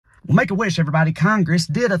Well, make a wish, everybody. Congress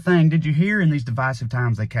did a thing. Did you hear? In these divisive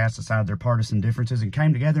times, they cast aside their partisan differences and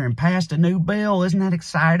came together and passed a new bill. Isn't that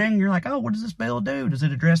exciting? You're like, oh, what does this bill do? Does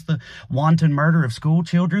it address the wanton murder of school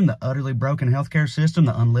children, the utterly broken healthcare system,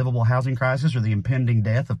 the unlivable housing crisis, or the impending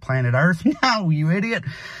death of planet Earth? No, you idiot.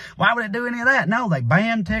 Why would it do any of that? No, they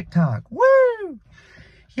banned TikTok. Woo!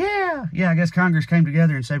 Yeah, I guess Congress came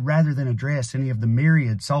together and said rather than address any of the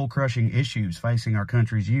myriad soul-crushing issues facing our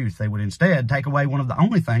country's youth, they would instead take away one of the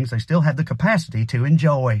only things they still have the capacity to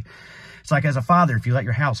enjoy. It's like as a father, if you let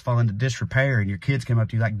your house fall into disrepair and your kids come up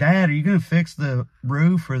to you like, Dad, are you going to fix the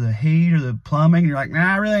roof or the heat or the plumbing? And you're like,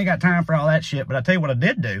 nah, I really ain't got time for all that shit. But I tell you what I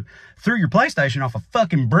did do. Threw your PlayStation off a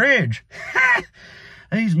fucking bridge.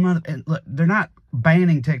 These and look, they're not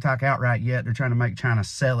banning TikTok outright yet. They're trying to make China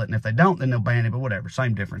sell it. And if they don't, then they'll ban it. But whatever,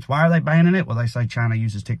 same difference. Why are they banning it? Well, they say China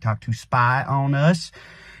uses TikTok to spy on us.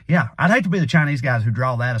 Yeah, I'd hate to be the Chinese guys who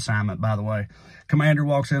draw that assignment, by the way. Commander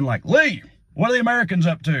walks in like, Lee, what are the Americans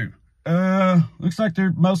up to? Looks like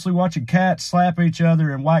they're mostly watching cats slap each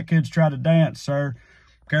other and white kids try to dance, sir.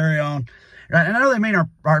 Carry on. Right, and I know they mean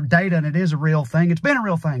our data, and it is a real thing. It's been a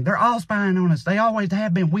real thing. They're all spying on us. They always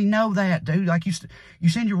have been. We know that, dude. Like, you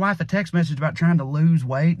send your wife a text message about trying to lose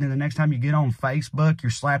weight, and then the next time you get on Facebook, you're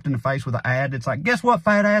slapped in the face with an ad. It's like, guess what,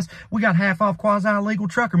 fat ass? We got half off quasi-illegal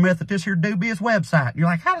trucker meth at this here dubious website. And you're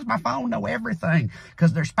like, how does my phone know everything?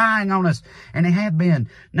 Because they're spying on us. And they have been.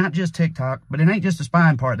 Not just TikTok, but it ain't just the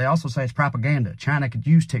spying part. They also say it's propaganda. China could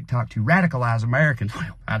use TikTok to radicalize Americans.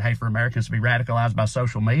 Well, I'd hate for Americans to be radicalized by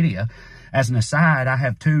social media. As an aside, I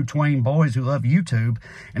have 2 tween boys who love YouTube,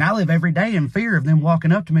 and I live every day in fear of them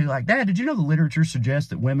walking up to me like, Dad, did you know the literature suggests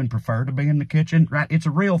that women prefer to be in the kitchen? Right? It's a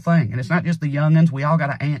real thing, and it's not just the youngins. We all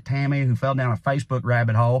got an Aunt Tammy who fell down a Facebook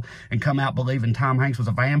rabbit hole and come out believing Tom Hanks was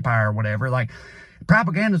a vampire or whatever. Like,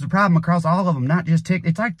 propaganda is a problem across all of them, not just TikTok.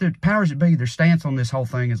 It's like the powers that be, their stance on this whole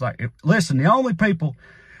thing is like, listen, the only people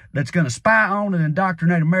that's going to spy on and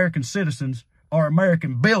indoctrinate American citizens are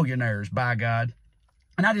American billionaires, by God.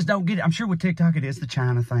 And I just don't get it. I'm sure with TikTok, it is the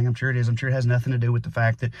China thing. I'm sure it is. I'm sure it has nothing to do with the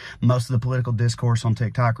fact that most of the political discourse on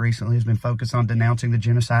TikTok recently has been focused on denouncing the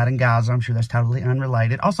genocide in Gaza. I'm sure that's totally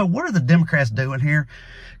unrelated. Also, what are the Democrats doing here?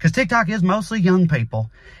 Because TikTok is mostly young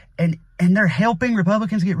people, and they're helping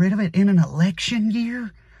Republicans get rid of it in an election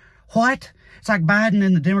year? What? It's like Biden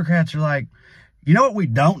and the Democrats are like, you know what we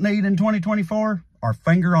don't need in 2024? Our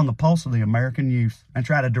finger on the pulse of the American youth and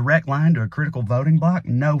try to direct line to a critical voting bloc?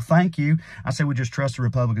 No, thank you. I say we just trust the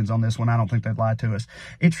Republicans on this one. I don't think they'd lie to us.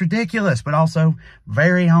 It's ridiculous, but also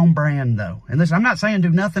very on brand, though. And listen, I'm not saying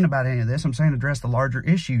do nothing about any of this. I'm saying address the larger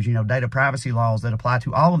issues, data privacy laws that apply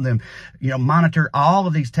to all of them, monitor all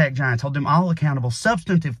of these tech giants, hold them all accountable,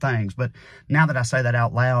 substantive things. But now that I say that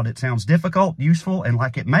out loud, it sounds difficult, useful, and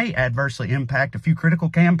like it may adversely impact a few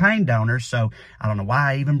critical campaign donors. So I don't know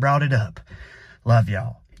why I even brought it up. Love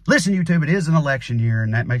y'all. Listen, YouTube, it is an election year,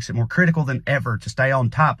 and that makes it more critical than ever to stay on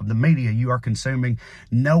top of the media you are consuming,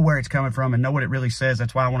 know where it's coming from, and know what it really says.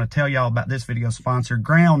 That's why I want to tell y'all about this video sponsor,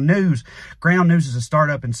 Ground News. Ground News is a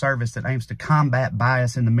startup and service that aims to combat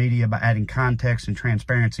bias in the media by adding context and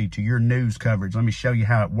transparency to your news coverage. Let me show you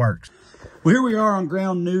how it works. Well, here we are on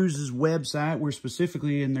Ground News' website. We're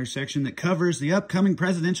specifically in their section that covers the upcoming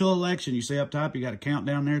presidential election. You see up top, you got a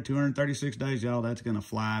countdown there, 236 days, y'all. That's going to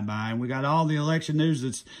fly by. And we got all the election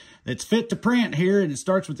news that's fit to print here. And it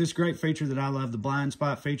starts with this great feature that I love, the blind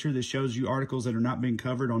spot feature. That shows you articles that are not being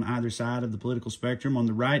covered on either side of the political spectrum. On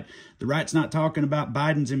the right's not talking about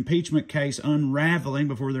Biden's impeachment case unraveling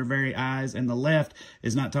before their very eyes. And the left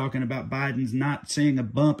is not talking about Biden's not seeing a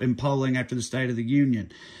bump in polling after the State of the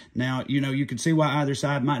Union. Now, you can see why either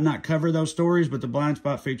side might not cover those stories, but the blind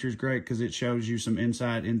spot feature is great because it shows you some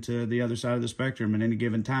insight into the other side of the spectrum at any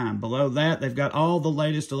given time. Below that, they've got all the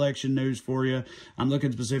latest election news for you. I'm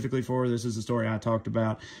looking specifically for, this is the story I talked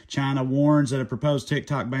about. China warns that a proposed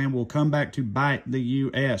TikTok ban will come back to bite the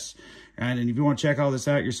U.S. Right? And if you want to check all this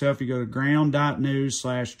out yourself, you go to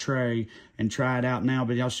ground.news/Trey and try it out now.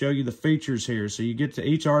 But I'll show you the features here. So you get to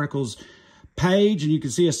each article's page, and you can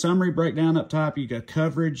see a summary breakdown up top. You got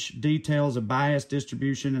coverage, details, a bias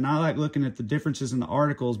distribution, and I like looking at the differences in the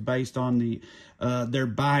articles based on their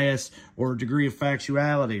bias or degree of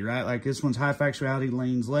factuality, right? Like this one's high factuality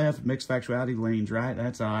leans left, mixed factuality leans right.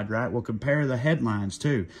 That's odd, right? We'll compare the headlines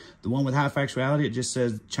too. The one with high factuality, it just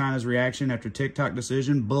says China's reaction after TikTok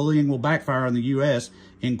decision, bullying will backfire on the U.S.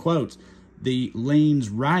 in quotes. The leans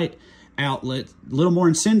right outlet. A little more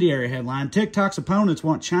incendiary headline: TikTok's opponents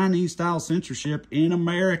want Chinese-style censorship in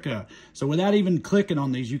America. So without even clicking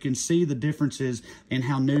on these, you can see the differences in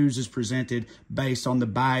how news is presented based on the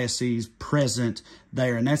biases present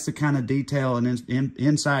there. And that's the kind of detail and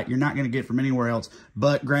insight you're not going to get from anywhere else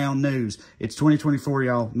but Ground News. It's 2024,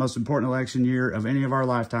 y'all. Most important election year of any of our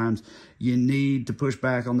lifetimes. You need to push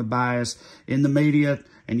back on the bias in the media,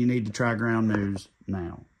 and you need to try Ground News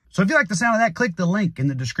now. So if you like the sound of that, click the link in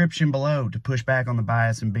the description below to push back on the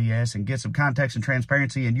bias and BS and get some context and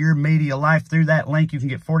transparency in your media life. Through that link, you can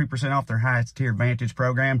get 40% off their highest tier Vantage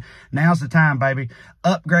program. Now's the time, baby.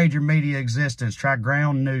 Upgrade your media existence. Try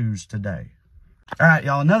Ground News today. All right,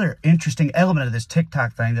 y'all, another interesting element of this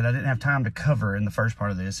TikTok thing that I didn't have time to cover in the first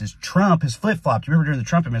part of this is Trump has flip-flopped. You remember during the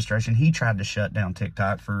Trump administration, he tried to shut down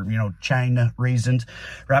TikTok for, China reasons,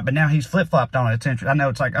 right? But now he's flip-flopped on it. I know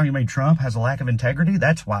it's like, oh, you mean Trump has a lack of integrity?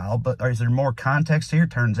 That's wild. But is there more context here?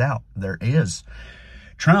 Turns out there is.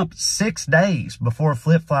 Trump, 6 days before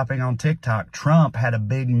flip-flopping on TikTok, Trump had a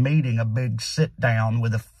big meeting, a big sit-down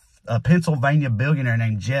with a Pennsylvania billionaire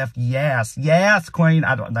named Jeff Yes, Queen.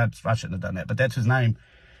 I shouldn't have done that, but that's his name,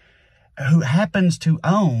 who happens to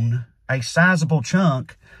own a sizable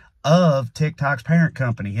chunk of TikTok's parent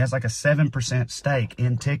company. He has like a 7% stake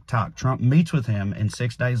in TikTok. Trump meets with him and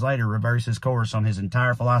 6 days later reverses course on his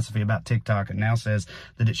entire philosophy about TikTok and now says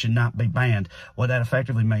that it should not be banned. What that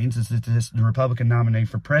effectively means is that the Republican nominee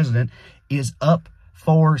for president is up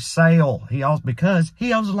for sale. Because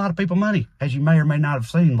he owes a lot of people money, as you may or may not have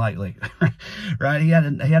seen lately. Right? He had a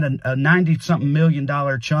 90-something million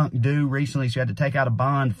chunk due recently, so he had to take out a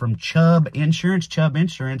bond from Chubb Insurance. Chubb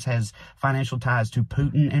Insurance has financial ties to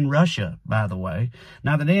Putin and Russia, by the way.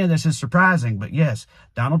 Not that any of this is surprising, but yes,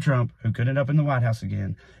 Donald Trump, who could end up in the White House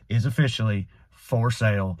again, is officially for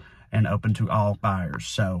sale and open to all buyers.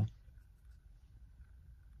 So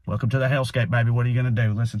welcome to the hellscape, baby. What are you going to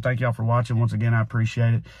do? Listen, thank y'all for watching. Once again, I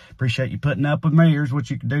appreciate it. Appreciate you putting up with me. Here's what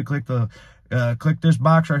you can do. Click this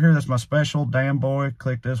box right here. That's my special. Damn boy.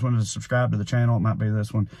 Click this one to subscribe to the channel. It might be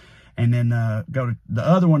this one. And then go to the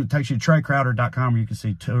other one that takes you to TreyCrowder.com, where you can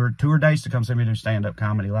see tour dates to come see me do stand-up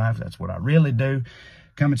comedy live. That's what I really do.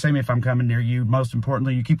 Come and see me if I'm coming near you. Most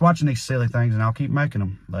importantly, you keep watching these silly things, and I'll keep making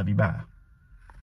them. Love you. Bye.